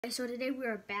So today we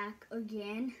are back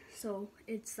again, so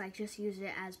it's like just use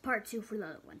it as part 2 for the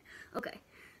other one. Okay,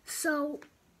 so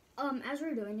as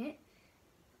we're doing it,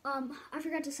 I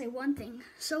forgot to say one thing.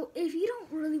 So if you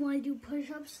don't really want to do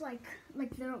push-ups like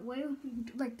the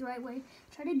right way,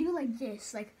 try to do like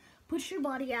this. Like push your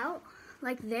body out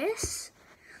like this,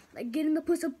 like get in the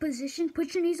push-up position.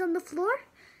 Put your knees on the floor.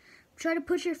 Try to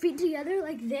put your feet together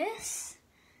like this.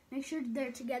 Make sure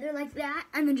they're together like that,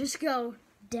 and then just go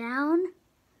down.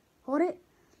 Hold it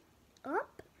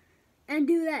up and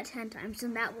do that 10 times,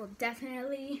 and that will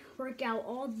definitely work out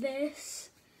all this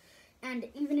and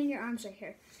even in your arms right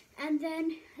here. And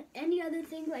then any other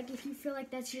thing, like if you feel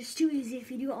like that's just too easy, if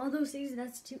you do all those things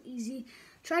that's too easy,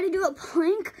 try to do a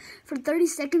plank for 30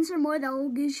 seconds or more. That will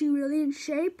get you really in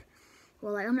shape.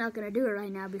 Well, like, I'm not gonna do it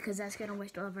right now because that's gonna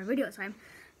waste all of our video time,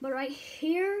 but right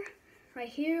here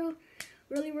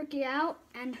really work it out,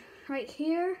 and right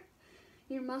here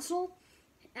your muscle.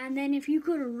 And then if you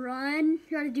could run,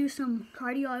 you got to do some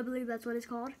cardio, I believe that's what it's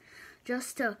called,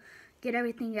 just to get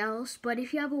everything else. But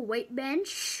if you have a weight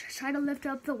bench, try to lift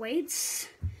up the weights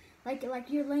like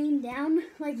you're laying down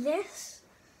like this,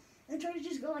 and try to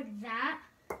just go like that.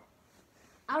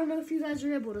 I don't know if you guys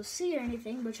are able to see or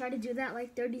anything, but try to do that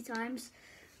like 30 times.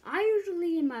 I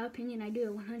usually, in my opinion, I do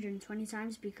it 120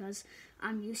 times because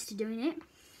I'm used to doing it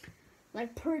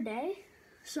like per day.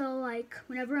 So, like,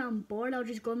 whenever I'm bored, I'll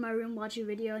just go in my room, watch a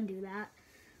video, and do that.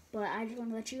 But I just want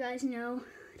to let you guys know,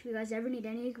 if you guys ever need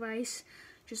any advice,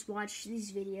 just watch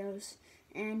these videos.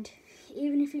 And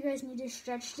even if you guys need to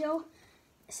stretch still,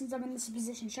 since I'm in this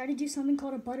position, try to do something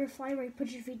called a butterfly, where you put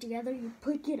your feet together, you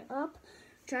pick it up,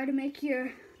 try to make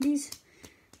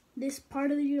this part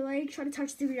of your leg, try to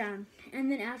touch the ground.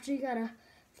 And then after, you gotta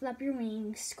flap your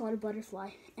wings, called a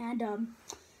butterfly. And,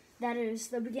 that is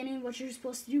the beginning of what you're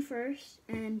supposed to do first.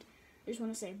 And I just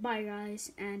want to say bye,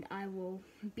 guys, and I will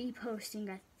be posting,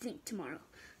 I think, tomorrow.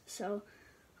 So,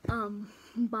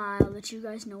 bye. I'll let you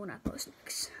guys know when I post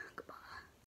next.